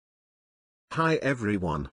Hi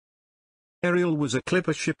everyone. Ariel was a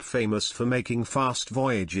clipper ship famous for making fast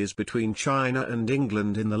voyages between China and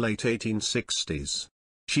England in the late 1860s.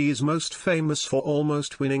 She is most famous for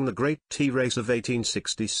almost winning the Great Tea Race of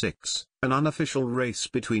 1866, an unofficial race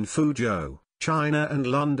between Foochow, China and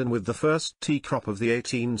London with the first tea crop of the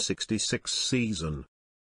 1866 season.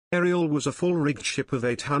 Ariel was a full-rigged ship of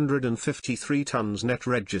 853 tons net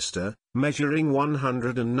register, measuring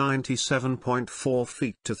 197.4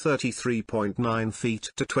 feet to 33.9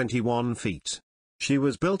 feet to 21 feet. She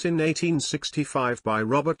was built in 1865 by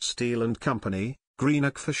Robert Steele and Company,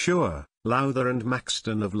 Greenock Foochow, Lowther and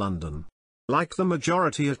Maxton of London. Like the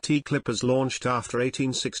majority of tea clippers launched after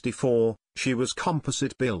 1864, she was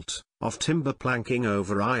composite built, of timber planking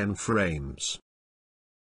over iron frames.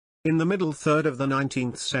 In the middle third of the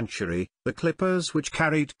 19th century, the clippers which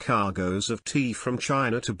carried cargoes of tea from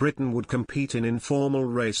China to Britain would compete in informal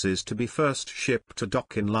races to be first ship to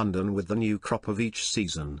dock in London with the new crop of each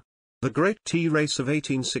season. The Great Tea Race of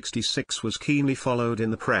 1866 was keenly followed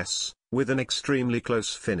in the press, with an extremely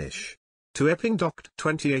close finish. To Epping docked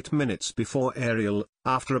 28 minutes before Ariel,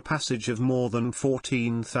 after a passage of more than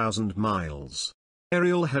 14,000 miles.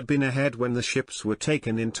 Ariel had been ahead when the ships were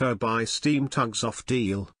taken in tow by steam tugs off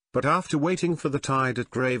Deal. But after waiting for the tide at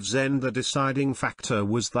Gravesend, the deciding factor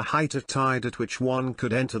was the height of tide at which one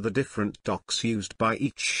could enter the different docks used by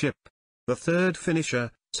each ship. The third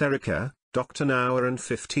finisher, Serica, docked an hour and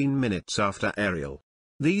 15 minutes after Ariel.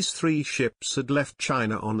 These three ships had left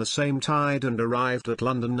China on the same tide and arrived at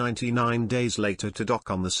London 99 days later to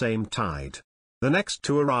dock on the same tide. The next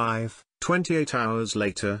to arrive, 28 hours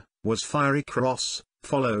later, was Fiery Cross,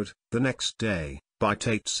 followed, the next day, by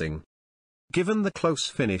Tatesing. Given the close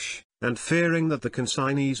finish, and fearing that the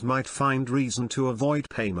consignees might find reason to avoid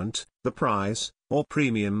payment, the prize, or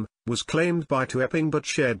premium, was claimed by To Epping but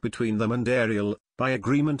shared between them and Ariel, by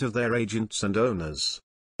agreement of their agents and owners.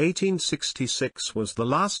 1866 was the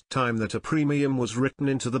last time that a premium was written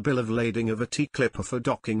into the bill of lading of a tea clipper for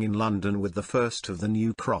docking in London with the first of the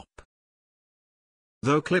new crop.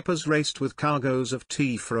 Though clippers raced with cargoes of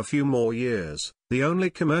tea for a few more years, the only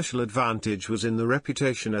commercial advantage was in the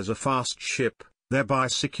reputation as a fast ship, thereby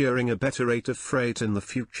securing a better rate of freight in the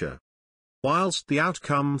future. Whilst the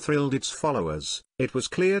outcome thrilled its followers, it was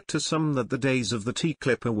clear to some that the days of the tea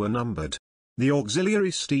clipper were numbered. The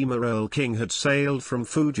auxiliary steamer Earl King had sailed from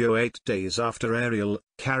Foochow 8 days after Ariel,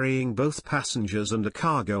 carrying both passengers and a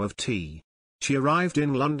cargo of tea. She arrived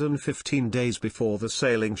in London 15 days before the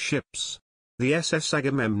sailing ships. The SS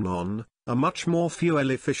Agamemnon, a much more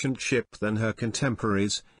fuel-efficient ship than her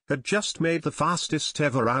contemporaries, had just made the fastest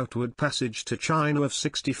ever outward passage to China of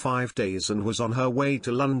 65 days and was on her way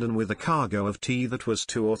to London with a cargo of tea that was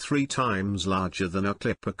 2 or 3 times larger than a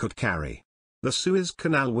clipper could carry. The Suez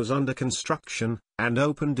Canal was under construction, and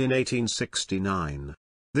opened in 1869.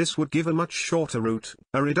 This would give a much shorter route,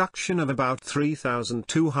 a reduction of about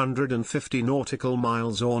 3,250 nautical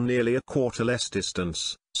miles or nearly a quarter less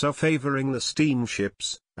distance, so favoring the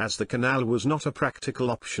steamships, as the canal was not a practical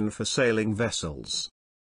option for sailing vessels.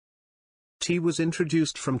 Tea was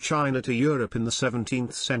introduced from China to Europe in the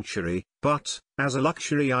 17th century, but, as a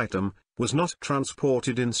luxury item, was not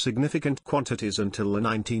transported in significant quantities until the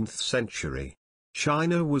 19th century.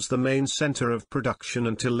 China was the main centre of production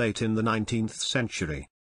until late in the 19th century.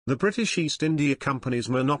 The British East India Company's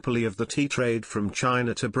monopoly of the tea trade from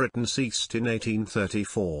China to Britain ceased in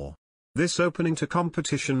 1834. This opening to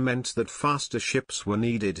competition meant that faster ships were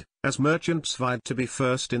needed, as merchants vied to be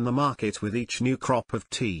first in the market with each new crop of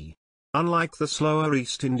tea. Unlike the slower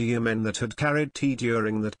East Indiamen that had carried tea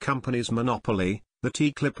during that company's monopoly, the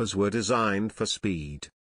tea clippers were designed for speed.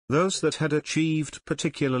 Those that had achieved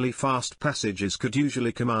particularly fast passages could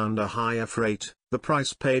usually command a higher freight, the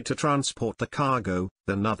price paid to transport the cargo,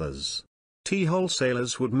 than others. Tea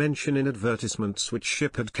wholesalers would mention in advertisements which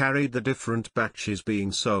ship had carried the different batches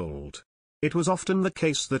being sold. It was often the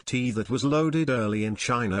case that tea that was loaded early in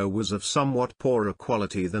China was of somewhat poorer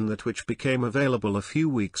quality than that which became available a few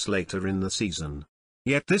weeks later in the season.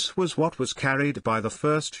 Yet this was what was carried by the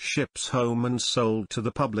first ships home and sold to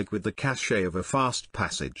the public with the cachet of a fast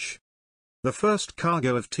passage. The first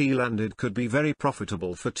cargo of tea landed could be very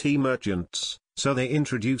profitable for tea merchants, so they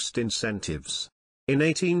introduced incentives. In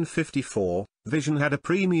 1854, Vision had a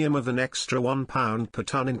premium of an extra £1 per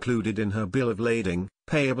ton included in her bill of lading,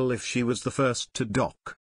 payable if she was the first to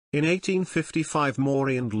dock. In 1855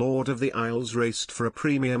 Maury and Lord of the Isles raced for a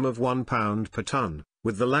premium of £1 per ton,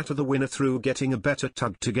 with the latter the winner through getting a better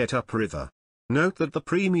tug to get upriver. Note that the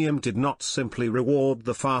premium did not simply reward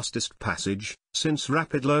the fastest passage, since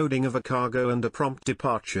rapid loading of a cargo and a prompt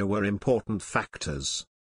departure were important factors.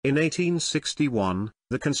 In 1861,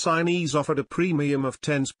 The consignees offered a premium of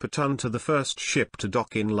tens per ton to the first ship to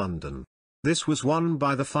dock in London. This was won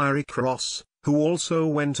by the Fiery Cross, who also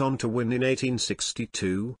went on to win in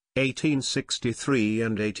 1862, 1863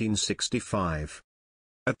 and 1865.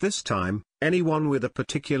 At this time, anyone with a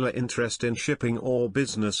particular interest in shipping or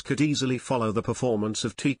business could easily follow the performance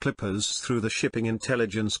of tea clippers through the shipping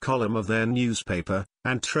intelligence column of their newspaper,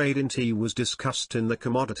 and trade in tea was discussed in the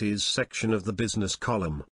commodities section of the business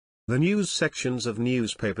column. The news sections of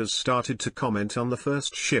newspapers started to comment on the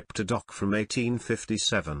first ship to dock from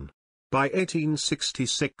 1857. By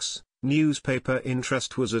 1866, newspaper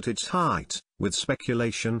interest was at its height, with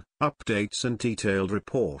speculation, updates and detailed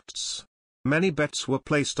reports. Many bets were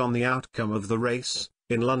placed on the outcome of the race,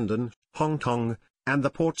 in London, Hong Kong, and the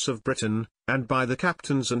ports of Britain, and by the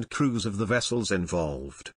captains and crews of the vessels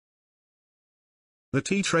involved. The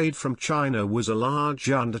tea trade from China was a large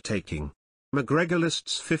undertaking. MacGregor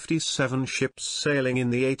lists 57 ships sailing in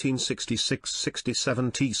the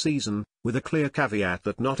 1866-67 tea season, with a clear caveat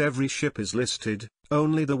that not every ship is listed,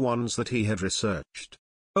 only the ones that he had researched.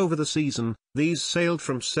 Over the season, these sailed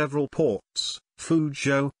from several ports: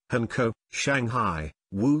 Foochow, Hankou, Shanghai,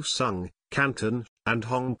 Wusong, Canton, and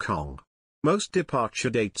Hong Kong. Most departure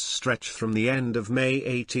dates stretch from the end of May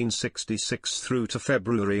 1866 through to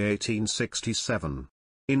February 1867.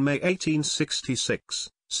 In May 1866,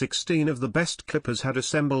 16 of the best clippers had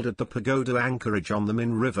assembled at the Pagoda anchorage on the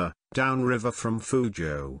Min River, downriver from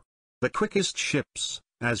Foochow. The quickest ships,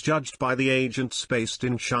 as judged by the agents based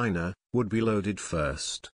in China, would be loaded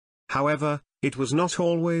first. However, it was not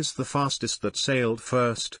always the fastest that sailed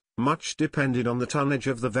first, much depended on the tonnage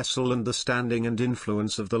of the vessel and the standing and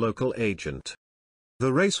influence of the local agent.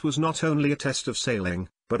 The race was not only a test of sailing,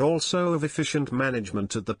 but also of efficient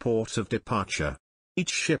management at the port of departure. Each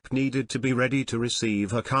ship needed to be ready to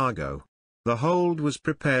receive her cargo. The hold was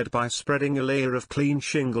prepared by spreading a layer of clean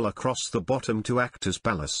shingle across the bottom to act as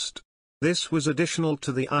ballast. This was additional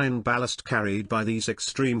to the iron ballast carried by these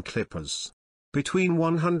extreme clippers. Between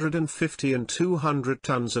 150 and 200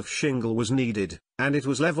 tons of shingle was needed, and it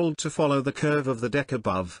was leveled to follow the curve of the deck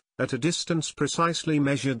above, at a distance precisely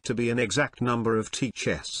measured to be an exact number of tea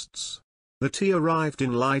chests. The tea arrived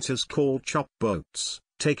in lighters called chop boats,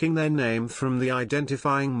 taking their name from the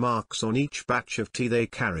identifying marks on each batch of tea they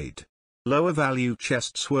carried. Lower value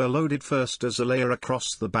chests were loaded first as a layer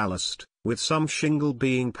across the ballast, with some shingle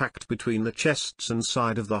being packed between the chests and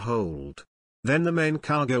side of the hold. Then the main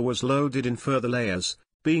cargo was loaded in further layers,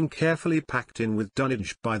 being carefully packed in with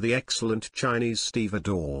dunnage by the excellent Chinese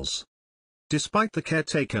stevedores. Despite the care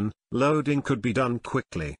taken, loading could be done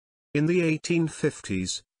quickly. In the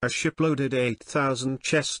 1850s, a ship loaded 8,000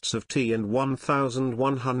 chests of tea and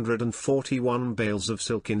 1,141 bales of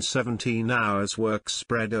silk in 17 hours, work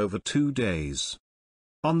spread over 2 days.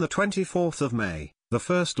 On the 24th of May, the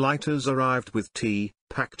first lighters arrived with tea,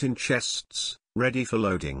 packed in chests, ready for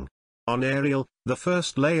loading. On Ariel, the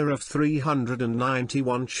first layer of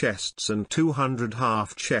 391 chests and 200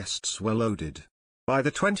 half chests were loaded. By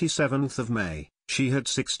the 27th of May, she had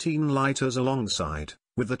 16 lighters alongside,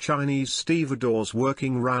 with the Chinese stevedores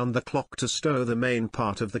working round the clock to stow the main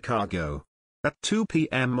part of the cargo. At 2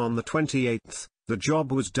 p.m. on the 28th, the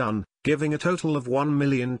job was done, giving a total of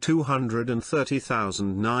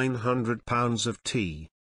 1,230,900 pounds of tea.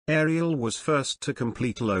 Ariel was first to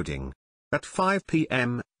complete loading. At 5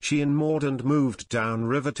 p.m., she unmoored and moved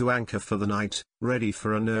downriver to anchor for the night, ready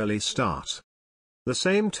for an early start. The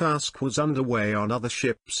same task was underway on other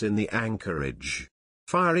ships in the anchorage.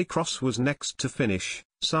 Fiery Cross was next to finish,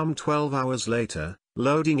 some 12 hours later,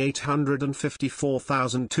 loading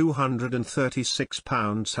 854,236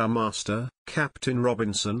 pounds. Her master, Captain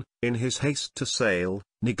Robinson, in his haste to sail,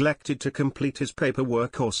 neglected to complete his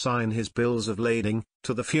paperwork or sign his bills of lading,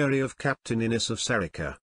 to the fury of Captain Innes of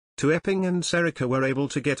Serica. To Epping and Serica were able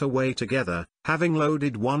to get away together, having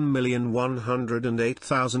loaded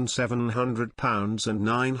 1,108,700 pounds and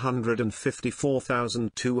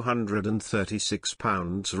 954,236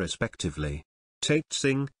 pounds respectively. Tate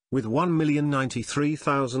Singh, with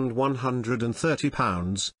 1,093,130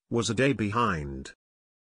 pounds, was a day behind.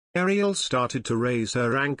 Ariel started to raise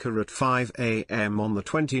her anchor at 5 a.m. on the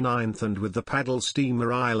 29th and with the paddle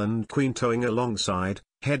steamer Island Queen towing alongside,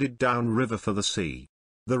 headed downriver for the sea.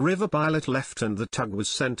 The river pilot left and the tug was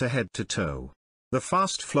sent ahead to tow. The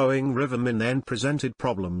fast-flowing river Min then presented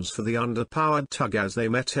problems for the underpowered tug as they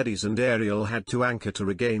met eddies and Ariel had to anchor to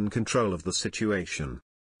regain control of the situation.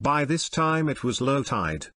 By this time it was low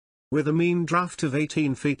tide. With a mean draft of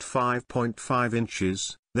 18 feet 5.5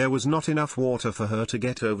 inches, there was not enough water for her to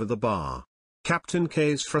get over the bar. Captain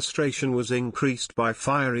K's frustration was increased by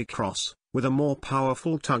Fiery Cross, with a more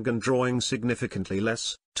powerful tug and drawing significantly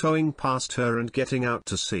less, towing past her and getting out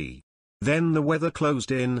to sea. Then the weather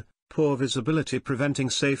closed in, poor visibility preventing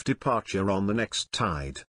safe departure on the next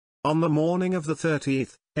tide. On the morning of the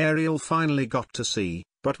 30th, Ariel finally got to sea,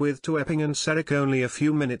 but with to Epping and Serrick only a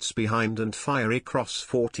few minutes behind and Fiery Cross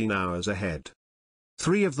 14 hours ahead.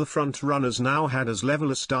 Three of the front runners now had as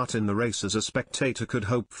level a start in the race as a spectator could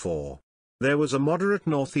hope for. There was a moderate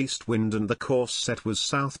northeast wind and the course set was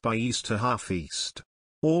south by east to half-east.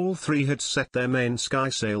 All three had set their main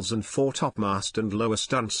skysails and foretopmast and lower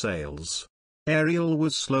stunt sails. Ariel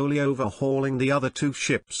was slowly overhauling the other two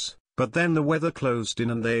ships, but then the weather closed in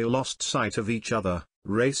and they lost sight of each other,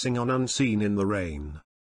 racing on unseen in the rain.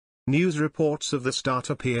 News reports of the start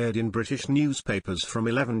appeared in British newspapers from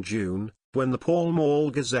 11 June, when the Pall Mall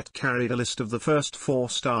Gazette carried a list of the first four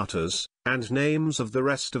starters, and names of the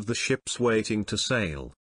rest of the ships waiting to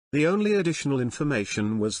sail. The only additional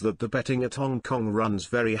information was that the betting at Hong Kong runs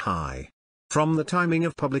very high. From the timing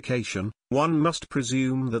of publication, one must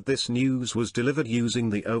presume that this news was delivered using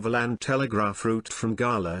the overland telegraph route from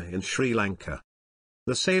Gala in Sri Lanka.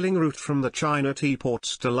 The sailing route from the China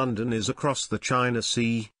teaports to London is across the China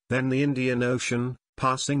Sea, then the Indian Ocean,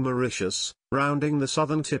 passing Mauritius, rounding the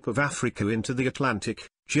southern tip of Africa into the Atlantic,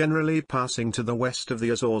 generally passing to the west of the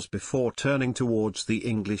Azores before turning towards the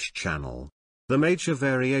English Channel. The major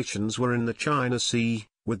variations were in the China Sea,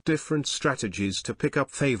 with different strategies to pick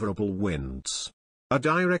up favorable winds. A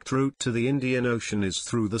direct route to the Indian Ocean is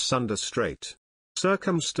through the Sunda Strait.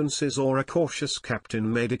 Circumstances or a cautious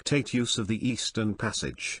captain may dictate use of the Eastern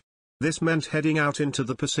Passage. This meant heading out into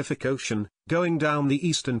the Pacific Ocean, going down the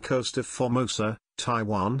eastern coast of Formosa,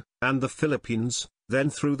 Taiwan, and the Philippines, then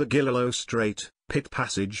through the Gililo Strait, Pitt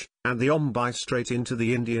Passage, and the Ombai Strait into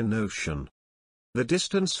the Indian Ocean. The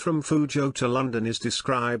distance from Foochow to London is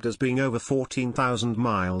described as being over 14,000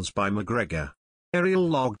 miles by MacGregor. Ariel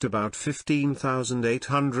logged about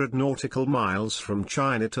 15,800 nautical miles from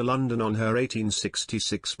China to London on her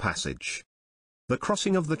 1866 passage. The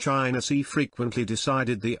crossing of the China Sea frequently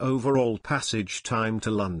decided the overall passage time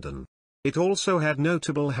to London. It also had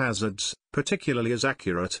notable hazards, particularly as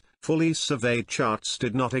accurate, fully surveyed charts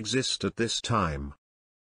did not exist at this time.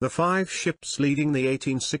 The five ships leading the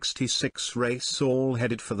 1866 race all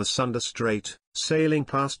headed for the Sunda Strait, sailing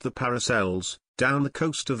past the Paracels, down the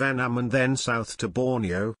coast of Annam and then south to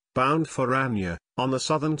Borneo, bound for Rania, on the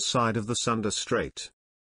southern side of the Sunda Strait.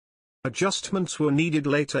 Adjustments were needed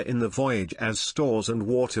later in the voyage as stores and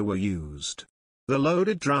water were used. The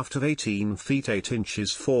loaded draft of 18 feet 8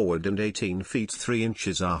 inches forward and 18 feet 3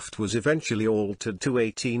 inches aft was eventually altered to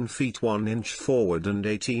 18 feet 1 inch forward and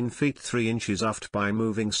 18 feet 3 inches aft by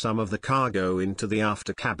moving some of the cargo into the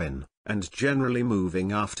after cabin, and generally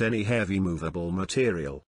moving aft any heavy movable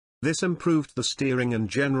material. This improved the steering and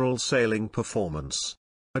general sailing performance.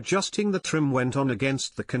 Adjusting the trim went on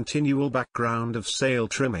against the continual background of sail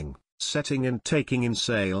trimming, setting and taking in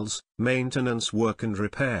sails, maintenance work and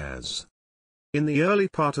repairs. In the early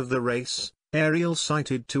part of the race, Ariel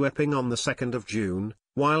sighted to Epping on the 2nd of June,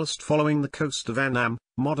 whilst following the coast of Annam,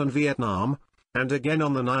 modern Vietnam, and again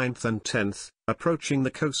on the 9th and 10th, approaching the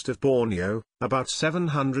coast of Borneo, about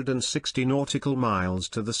 760 nautical miles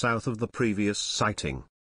to the south of the previous sighting.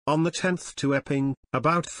 On the 10th to Epping,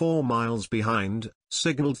 about 4 miles behind,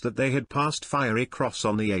 signalled that they had passed Fiery Cross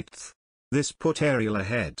on the 8th. This put Ariel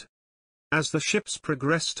ahead. As the ships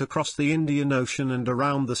progressed across the Indian Ocean and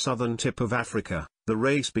around the southern tip of Africa, the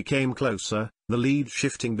race became closer, the lead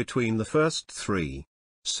shifting between the first three.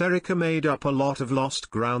 Serrick made up a lot of lost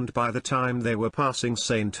ground by the time they were passing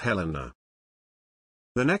St. Helena.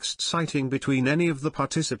 The next sighting between any of the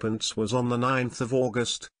participants was on the 9th of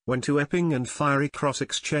August, when to Epping and Fiery Cross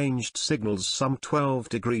exchanged signals some 12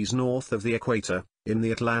 degrees north of the equator, in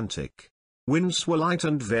the Atlantic. Winds were light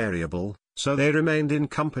and variable, so they remained in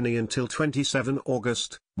company until 27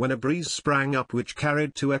 August, when a breeze sprang up which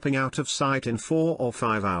carried to Epping out of sight in 4 or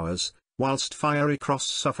 5 hours, whilst Fiery Cross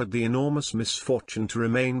suffered the enormous misfortune to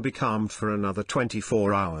remain becalmed for another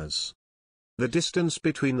 24 hours. The distance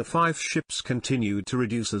between the five ships continued to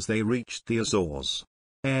reduce as they reached the Azores.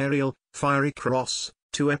 Ariel, Fiery Cross,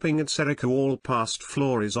 to Epping and Serrick all passed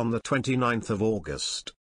Flores on the 29th of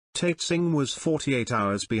August. Tatesing was 48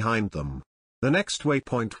 hours behind them. The next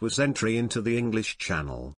waypoint was entry into the English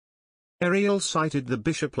Channel. Ariel sighted the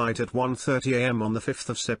Bishop Light at 1:30 am on the 5th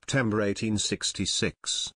of September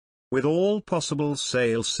 1866. With all possible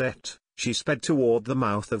sail set, she sped toward the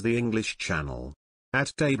mouth of the English Channel.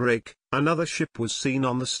 At daybreak, another ship was seen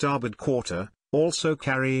on the starboard quarter, also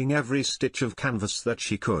carrying every stitch of canvas that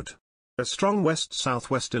she could. A strong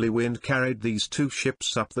west-southwesterly wind carried these two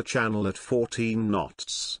ships up the channel at 14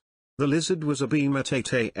 knots. The Lizard was abeam at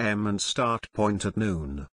 8 a.m. and start point at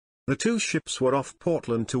noon. The two ships were off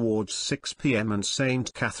Portland towards 6 p.m. and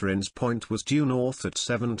St. Catherine's Point was due north at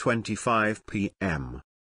 7:25 p.m.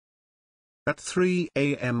 At 3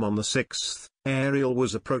 a.m. on the 6th, Ariel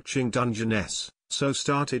was approaching Dungeness, so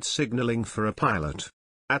started signaling for a pilot.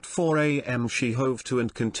 At 4 a.m. she hove to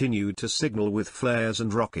and continued to signal with flares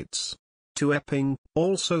and rockets. To Epping,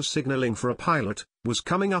 also signaling for a pilot, was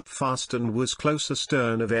coming up fast and was close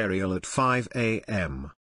astern of Ariel at 5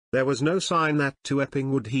 a.m. There was no sign that To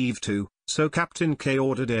Epping would heave to, so Captain K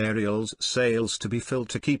ordered Ariel's sails to be filled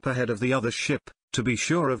to keep ahead of the other ship, to be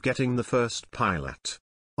sure of getting the first pilot.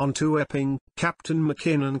 On To Epping, Captain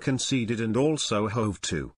McKinnon conceded and also hove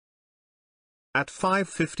to. At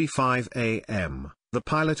 5:55 a.m., the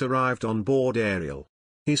pilot arrived on board Ariel.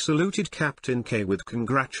 He saluted Captain K with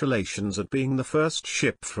congratulations at being the first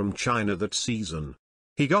ship from China that season.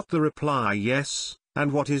 He got the reply, "Yes,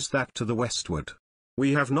 and what is that to the westward?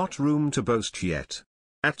 We have not room to boast yet."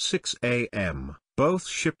 At 6 a.m., both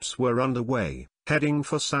ships were underway, heading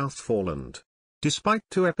for South Foreland. Despite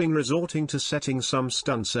To Epping resorting to setting some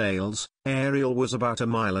stun sails, Ariel was about a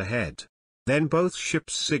mile ahead. Then both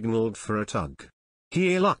ships signaled for a tug.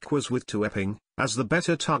 Here luck was with To Epping, as the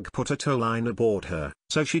better tug put a towline aboard her,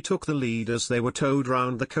 so she took the lead as they were towed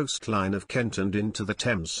round the coastline of Kent and into the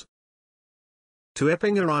Thames. To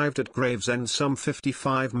Epping arrived at Gravesend some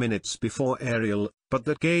 55 minutes before Ariel, but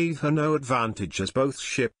that gave her no advantage as both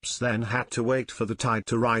ships then had to wait for the tide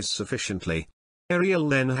to rise sufficiently. Ariel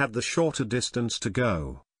then had the shorter distance to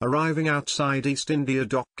go, arriving outside East India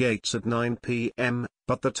Dock gates at 9 p.m.,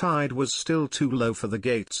 but the tide was still too low for the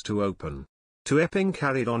gates to open. To Epping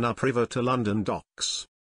carried on upriver to London docks.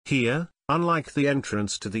 Here, unlike the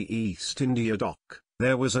entrance to the East India Dock,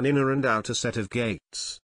 there was an inner and outer set of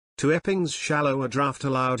gates. To Epping's shallower draft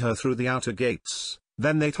allowed her through the outer gates,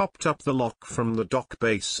 then they topped up the lock from the dock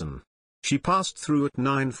basin. She passed through at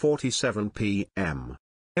 9:47 p.m.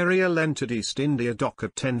 Ariel entered East India Dock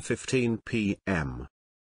at 10:15 p.m.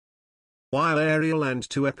 While Ariel and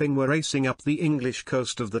To Epping were racing up the English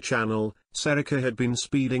coast of the Channel, Serica had been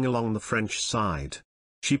speeding along the French side.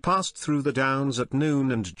 She passed through the Downs at noon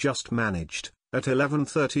and just managed, at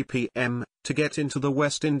 11:30 p.m., to get into the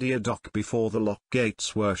West India Dock before the lock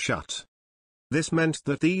gates were shut. This meant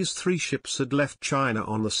that these three ships had left China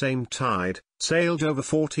on the same tide, sailed over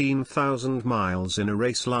 14,000 miles in a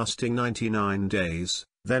race lasting 99 days,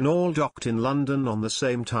 then all docked in London on the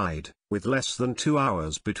same tide, with less than 2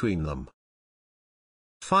 hours between them.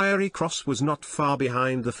 Fiery Cross was not far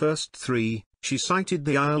behind the first three. She sighted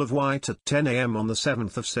the Isle of Wight at 10 a.m. on the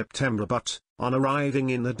 7th of September but, on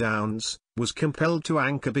arriving in the Downs, was compelled to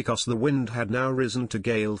anchor because the wind had now risen to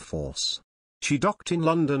gale force. She docked in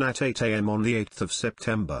London at 8 a.m. on the 8th of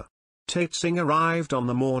September. Tatesing arrived on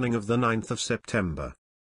the morning of the 9th of September.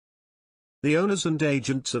 The owners and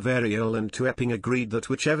agents of Ariel and To Epping agreed that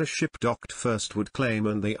whichever ship docked first would claim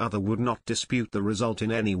and the other would not dispute the result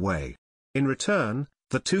in any way. In return,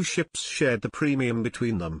 the two ships shared the premium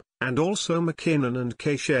between them, and also McKinnon and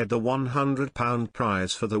Kay shared the £100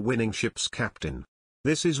 prize for the winning ship's captain.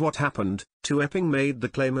 This is what happened. To Epping made the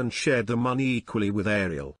claim and shared the money equally with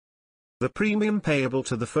Ariel. The premium payable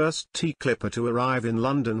to the first tea clipper to arrive in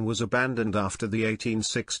London was abandoned after the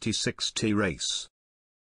 1866 tea race.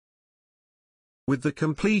 With the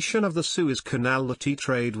completion of the Suez Canal, the tea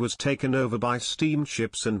trade was taken over by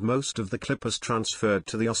steamships and most of the clippers transferred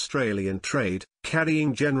to the Australian trade,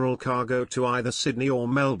 carrying general cargo to either Sydney or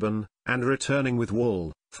Melbourne, and returning with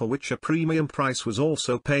wool, for which a premium price was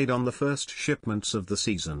also paid on the first shipments of the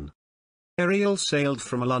season. Ariel sailed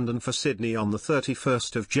from London for Sydney on the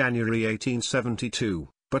 31st of January 1872,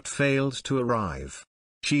 but failed to arrive.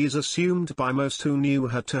 She is assumed by most who knew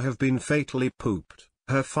her to have been fatally pooped.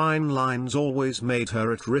 Her fine lines always made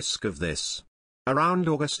her at risk of this. Around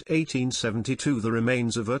August 1872 the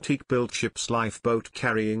remains of a teak-built ship's lifeboat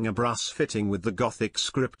carrying a brass fitting with the Gothic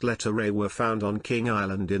script letter A were found on King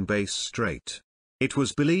Island in Bass Strait. It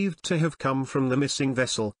was believed to have come from the missing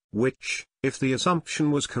vessel, which, if the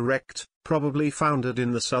assumption was correct, probably foundered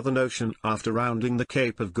in the Southern Ocean after rounding the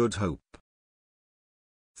Cape of Good Hope.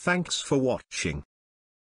 Thanks for watching.